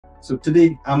So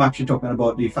today I'm actually talking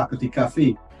about the Faculty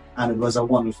Cafe, and it was a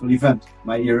wonderful event.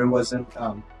 My area was in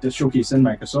just showcasing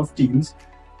Microsoft Teams,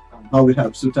 how it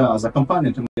helps you as a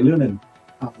companion to my learning.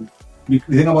 The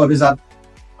thing about it is that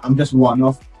I'm just one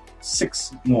of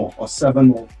 6 more or 7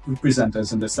 more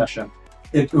presenters in this session.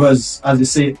 It was, as they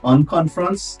say,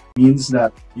 Unconference, means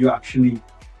that you actually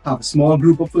have a small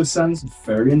group of persons,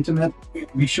 very intimate.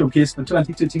 We showcased for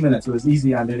 20-30 minutes. It was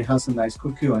easy, and then it has some nice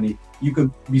quick Q&A. You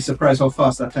could be surprised how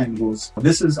fast that time goes.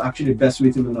 This is actually the best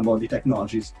way to learn about the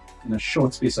technologies in a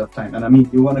short space of time. And I mean,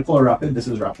 you want to call rapid, this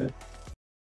is rapid.